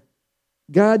forever.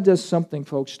 God does something,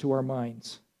 folks, to our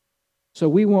minds, so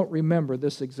we won't remember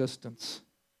this existence.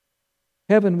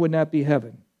 Heaven would not be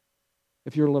heaven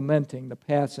if you're lamenting the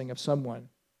passing of someone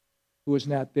who is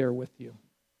not there with you.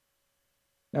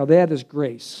 Now that is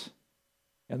grace,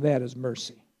 and that is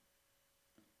mercy.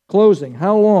 Closing,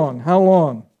 how long? How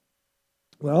long?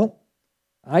 Well,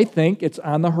 I think it's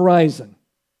on the horizon.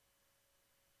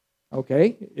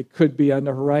 Okay, it could be on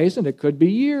the horizon, it could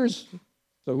be years,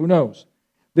 so who knows?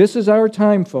 This is our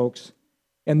time, folks,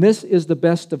 and this is the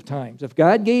best of times. If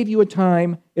God gave you a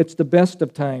time, it's the best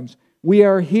of times. We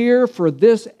are here for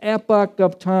this epoch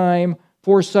of time,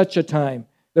 for such a time.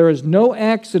 There is no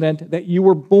accident that you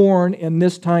were born in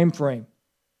this time frame.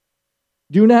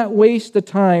 Do not waste the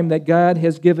time that God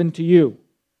has given to you.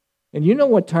 And you know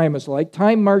what time is like.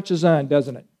 Time marches on,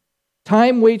 doesn't it?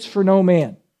 Time waits for no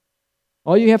man.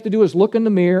 All you have to do is look in the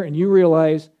mirror and you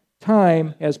realize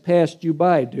time has passed you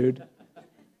by, dude.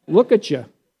 Look at you.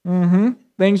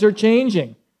 Things are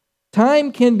changing.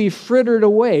 Time can be frittered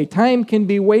away. Time can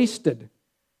be wasted.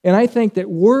 And I think that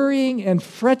worrying and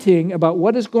fretting about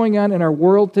what is going on in our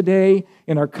world today,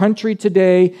 in our country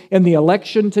today, in the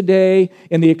election today,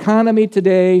 in the economy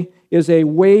today, is a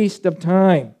waste of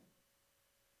time.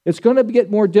 It's going to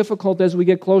get more difficult as we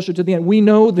get closer to the end. We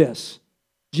know this.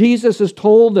 Jesus has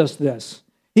told us this.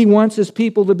 He wants His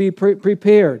people to be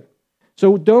prepared.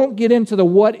 So don't get into the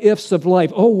what-ifs of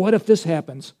life. Oh, what if this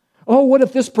happens? Oh, what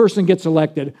if this person gets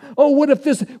elected? Oh, what if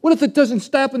it doesn't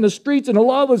stop in the streets and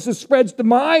all of this spreads to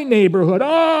my neighborhood?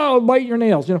 Oh, bite your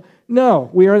nails. No,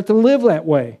 we are to live that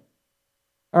way.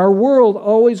 Our world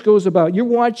always goes about, you're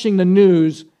watching the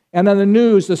news, and on the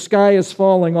news, the sky is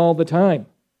falling all the time.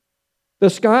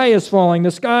 The sky is falling.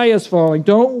 The sky is falling.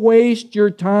 Don't waste your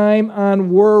time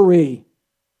on worry.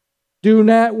 Do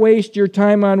not waste your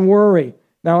time on worry.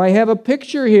 Now, I have a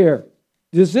picture here.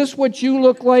 Is this what you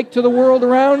look like to the world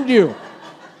around you?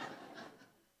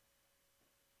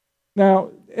 Now,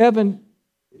 Evan,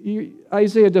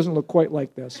 Isaiah doesn't look quite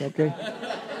like this, okay?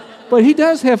 But he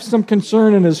does have some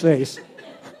concern in his face.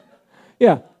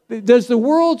 Yeah. Does the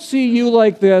world see you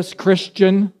like this,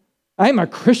 Christian? I'm a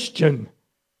Christian.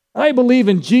 I believe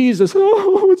in Jesus.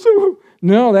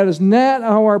 No, that is not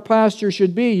how our posture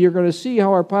should be. You're going to see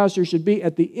how our posture should be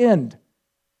at the end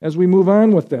as we move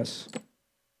on with this.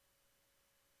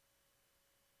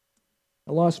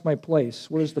 I lost my place.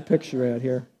 Where's the picture at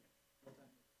here?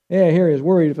 Yeah, here he is,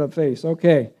 worried about face.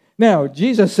 Okay. Now,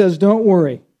 Jesus says, don't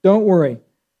worry. Don't worry.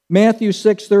 Matthew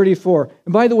 6:34.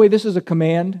 And by the way, this is a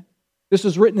command. This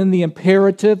is written in the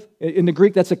imperative. In the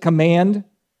Greek, that's a command.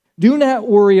 Do not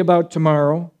worry about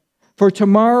tomorrow, for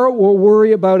tomorrow will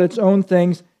worry about its own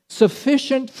things.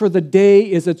 Sufficient for the day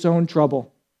is its own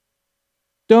trouble.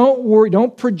 Don't worry.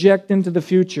 Don't project into the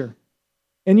future.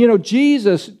 And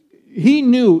Jesus, He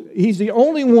knew, He's the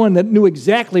only one that knew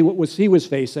exactly what he was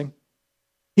facing.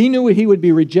 He knew he would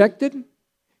be rejected.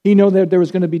 He knew that there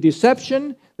was going to be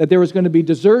deception, that there was going to be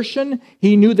desertion.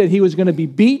 He knew that He was going to be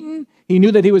beaten. He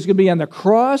knew that He was going to be on the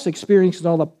cross, experiencing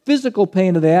all the physical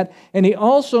pain of that. And He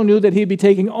also knew that He'd be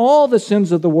taking all the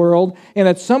sins of the world, and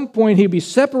at some point He'd be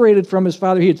separated from His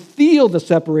Father. He'd feel the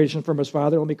separation from His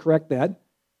Father. Let me correct that.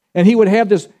 And He would have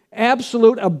this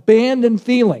absolute abandoned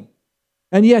feeling.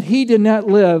 And yet He did not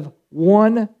live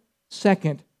 1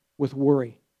 second with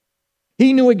worry.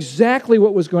 He knew exactly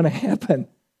what was going to happen.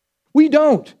 We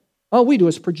don't. All we do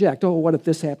is project. Oh, what if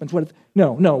this happens? What if?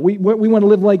 No. We want to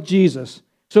live like Jesus.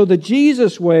 So the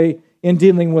Jesus way in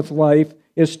dealing with life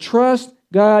is trust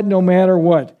God no matter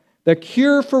what. The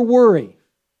cure for worry,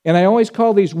 and I always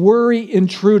call these worry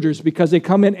intruders because they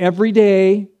come in every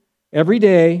day,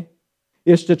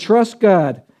 is to trust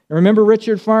God. And remember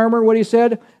Richard Farmer, what he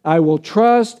said? I will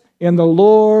trust in the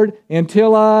Lord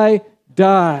until I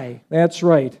die. That's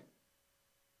right.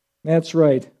 That's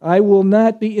right. I will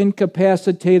not be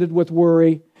incapacitated with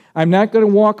worry. I'm not going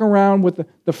to walk around with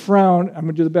the frown. I'm going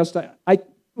to do the best I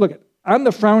look, I'm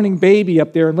the frowning baby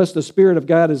up there unless the Spirit of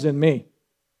God is in me.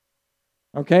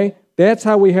 Okay? That's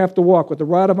how we have to walk, with the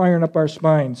rod of iron up our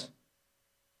spines.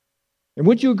 And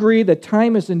would you agree that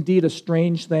time is indeed a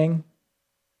strange thing?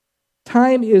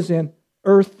 Time is an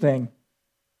earth thing.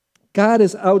 God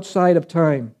is outside of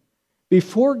time.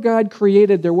 Before God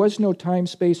created, there was no time,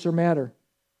 space, or matter.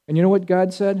 And you know what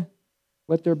God said?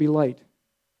 Let there be light.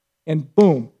 and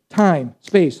boom, time,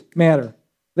 space, matter,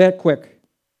 that quick.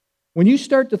 When you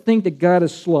start to think that God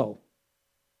is slow,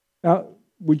 now,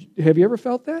 have you ever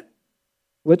felt that?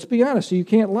 Let's be honest, so you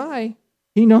can't lie.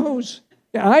 He knows.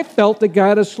 Yeah, I felt that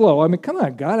God is slow. I mean, come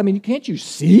on, God. I mean, can't you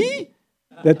see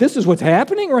that this is what's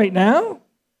happening right now?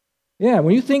 Yeah,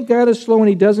 when you think God is slow and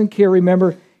He doesn't care,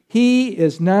 remember, He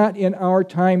is not in our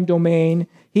time domain.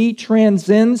 He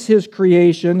transcends His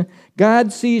creation.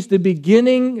 God sees the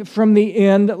beginning from the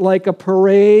end like a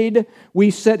parade.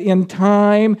 We sit in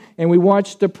time and we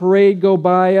watch the parade go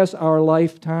by us, our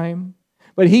lifetime.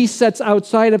 But He sits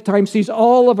outside of time, sees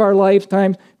all of our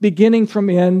lifetimes, beginning from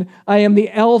end. I am the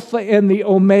Alpha and the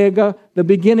Omega, the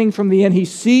beginning from the end. He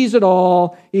sees it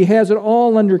all. He has it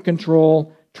all under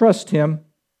control. Trust Him.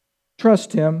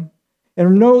 Trust Him.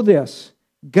 And know this,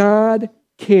 God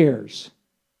cares.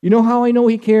 You know how I know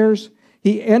He cares?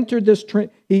 He entered this.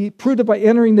 He proved it by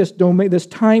entering this domain, this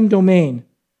time domain,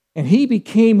 and He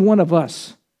became one of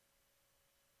us.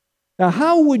 Now,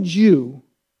 how would you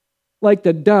like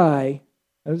to die?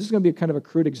 Now, this is going to be kind of a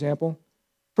crude example,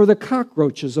 for the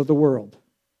cockroaches of the world.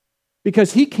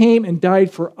 Because He came and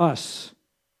died for us.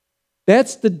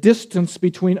 That's the distance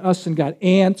between us and God,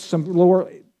 ants, some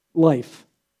lower life.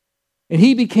 And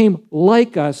He became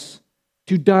like us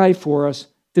to die for us,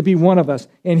 to be one of us.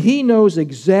 And He knows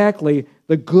exactly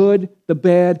the good, the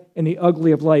bad, and the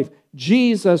ugly of life.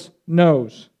 Jesus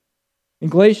knows. In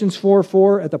Galatians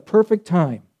 4:4, at the perfect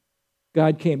time,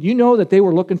 God came. Do you know that they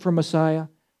were looking for Messiah?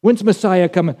 When's Messiah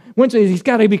coming? He's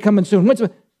got to be coming soon.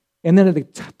 And then at the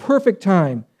perfect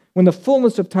time, when the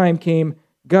fullness of time came,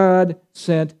 God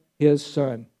sent His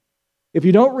Son. If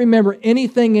you don't remember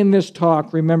anything in this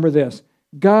talk, remember this.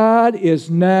 God is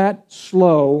not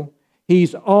slow.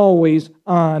 He's always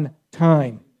on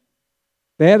time.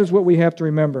 That is what we have to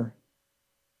remember.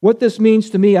 What this means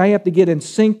to me, I have to get in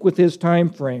sync with His time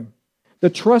frame. To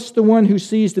trust the one who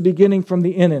sees the beginning from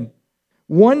the end.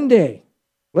 One day,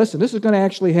 listen, this is going to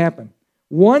actually happen.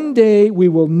 One day we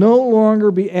will no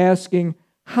longer be asking,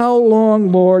 how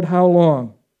long, Lord, how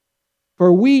long?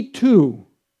 For we too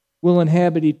will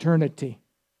inhabit eternity.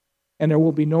 And there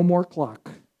will be no more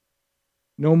clock,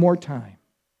 no more time.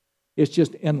 It's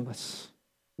just endless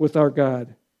with our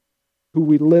God, who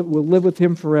will live with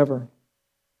Him forever.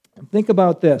 And think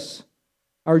about this.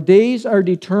 Our days are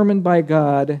determined by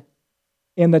God,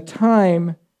 and the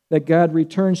time that God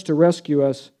returns to rescue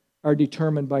us are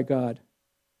determined by God.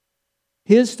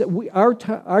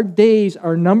 Our days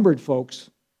are numbered, folks.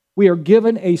 We are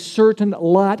given a certain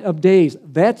lot of days.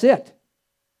 That's it.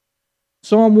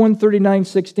 Psalm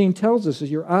 139:16 tells us,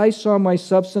 as your eyes saw my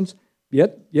substance,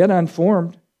 yet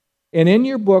unformed, and in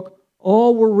your book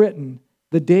all were written,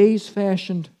 the days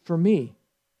fashioned for me,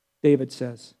 David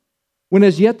says, when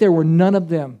as yet there were none of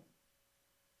them.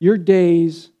 Your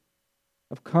days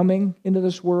of coming into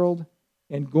this world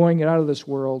and going out of this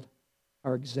world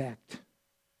are exact.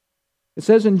 It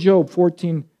says in Job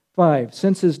 14:5,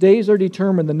 since His days are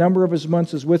determined, the number of His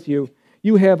months is with you.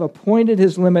 You have appointed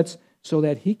His limits so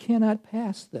that He cannot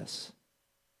pass this.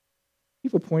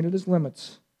 You've appointed His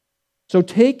limits. So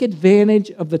take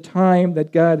advantage of the time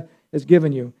that God has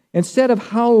given you. Instead of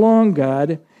how long,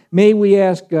 God, may we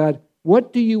ask God,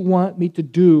 what do you want me to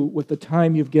do with the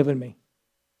time you've given me?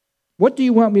 What do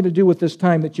you want me to do with this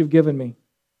time that you've given me?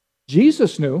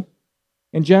 Jesus knew.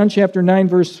 In John chapter 9,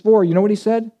 verse 4, you know what He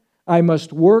said? I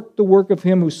must work the work of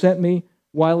Him who sent me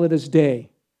while it is day,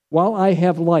 while I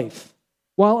have life,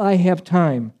 while I have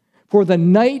time. For the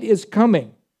night is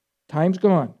coming. Time's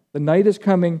gone. The night is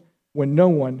coming when no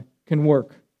one can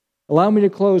work. Allow me to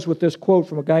close with this quote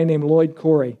from a guy named Lloyd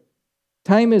Corey.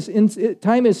 Time is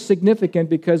significant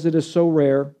because it is so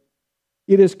rare.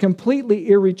 It is completely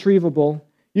irretrievable.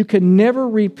 You can never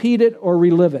repeat it or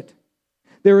relive it.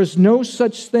 There is no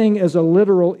such thing as a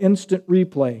literal instant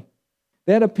replay.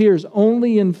 That appears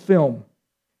only in film.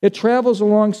 It travels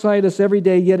alongside us every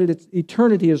day, yet its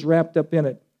eternity is wrapped up in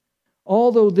it.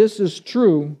 Although this is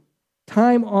true,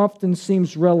 time often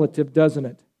seems relative, doesn't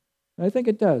it? I think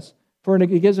it does.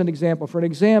 He gives an example. For an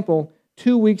example,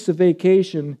 2 weeks of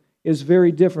vacation is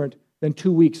very different than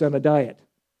 2 weeks on a diet.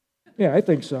 Yeah, I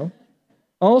think so.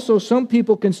 Also, some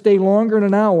people can stay longer in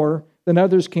an hour than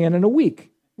others can in a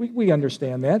week. We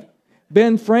understand that.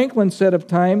 Ben Franklin said of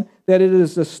time that it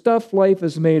is the stuff life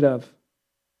is made of.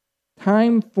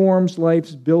 Time forms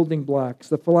life's building blocks.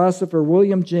 The philosopher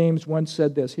William James once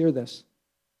said this. Hear this.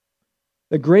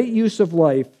 The great use of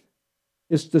life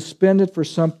is to spend it for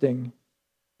something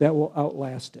that will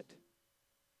outlast it.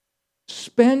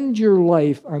 Spend your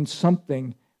life on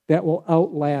something that will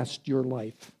outlast your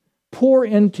life. Pour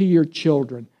into your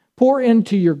children. Pour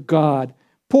into your God.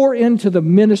 Pour into the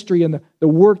ministry and the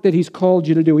work that He's called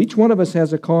you to do. Each one of us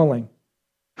has a calling.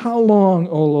 How long,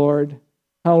 O Lord?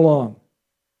 How long?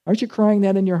 Aren't you crying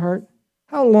that in your heart?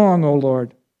 How long, O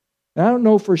Lord? And I don't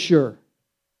know for sure.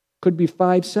 Could be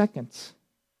 5 seconds.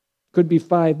 Could be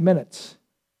 5 minutes.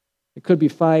 It could be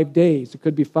 5 days. It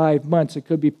could be 5 months. It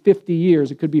could be 50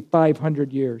 years. It could be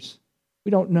 500 years.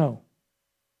 We don't know.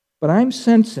 But I'm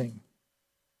sensing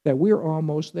that we're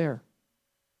almost there.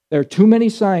 There are too many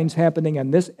signs happening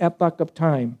in this epoch of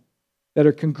time that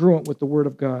are congruent with the Word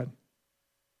of God.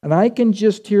 And I can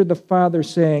just hear the Father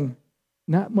saying,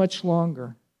 not much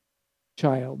longer,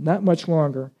 child, not much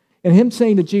longer. And Him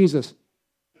saying to Jesus,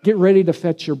 get ready to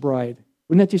fetch your bride.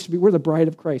 Wouldn't that just be, we're the bride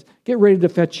of Christ. Get ready to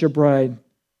fetch your bride.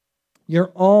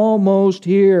 You're almost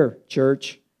here,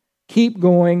 church. Keep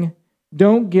going.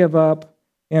 Don't give up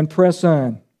and press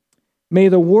on. May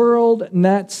the world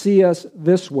not see us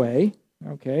this way.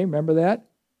 Okay, remember that?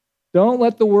 Don't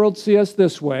let the world see us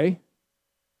this way,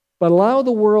 but allow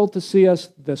the world to see us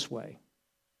this way.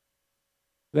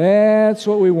 That's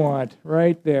what we want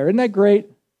right there. Isn't that great?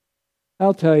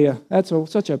 I'll tell you, that's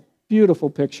such a beautiful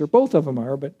picture. Both of them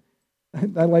are, but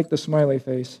I like the smiley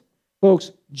face.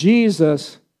 Folks,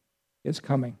 Jesus is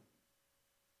coming.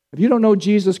 If you don't know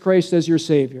Jesus Christ as your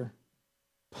Savior,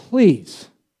 please,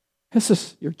 this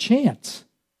is your chance.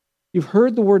 You've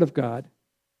heard the Word of God.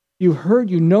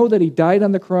 You know that He died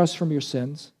on the cross from your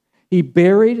sins. He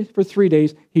buried for 3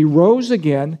 days. He rose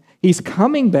again. He's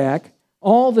coming back.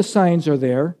 All the signs are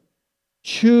there.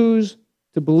 Choose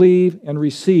to believe and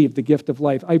receive the gift of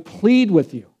life. I plead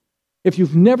with you, if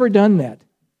you've never done that,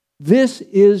 this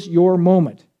is your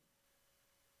moment.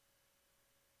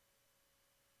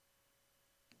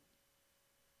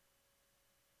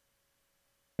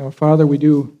 Now, Father, we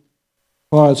do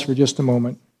pause for just a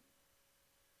moment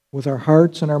with our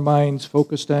hearts and our minds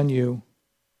focused on you,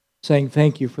 saying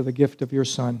thank you for the gift of your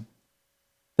Son.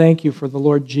 Thank you for the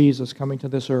Lord Jesus coming to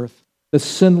this earth, the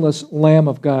sinless Lamb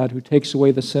of God who takes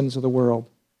away the sins of the world.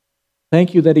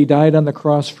 Thank you that He died on the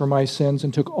cross for my sins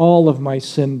and took all of my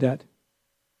sin debt,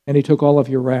 and He took all of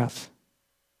your wrath.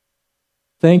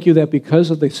 Thank you that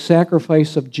because of the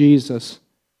sacrifice of Jesus,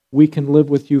 we can live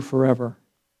with you forever,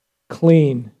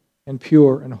 clean and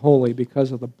pure and holy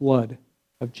because of the blood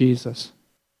of Jesus.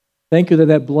 Thank you that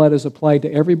that blood is applied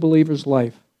to every believer's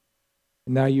life,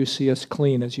 and now you see us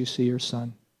clean as you see your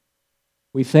Son.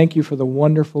 We thank you for the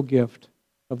wonderful gift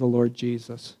of the Lord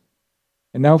Jesus.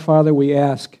 And now, Father, we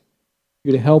ask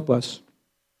you to help us,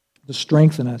 to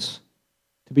strengthen us,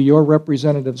 to be your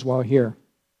representatives while here.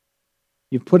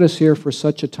 You've put us here for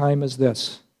such a time as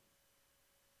this.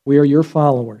 We are your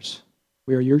followers.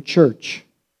 We are your church.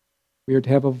 We are to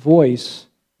have a voice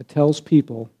that tells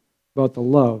people about the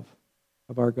love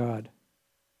of our God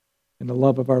and the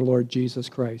love of our Lord Jesus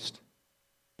Christ.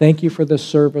 Thank you for this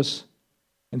service,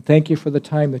 and thank you for the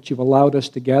time that you've allowed us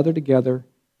to gather together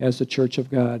as the church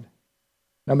of God.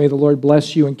 Now may the Lord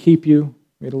bless you and keep you.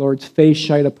 May the Lord's face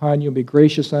shine upon you and be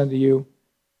gracious unto you.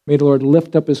 May the Lord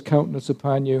lift up His countenance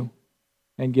upon you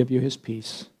and give you His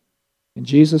peace. In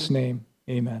Jesus' name,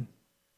 amen.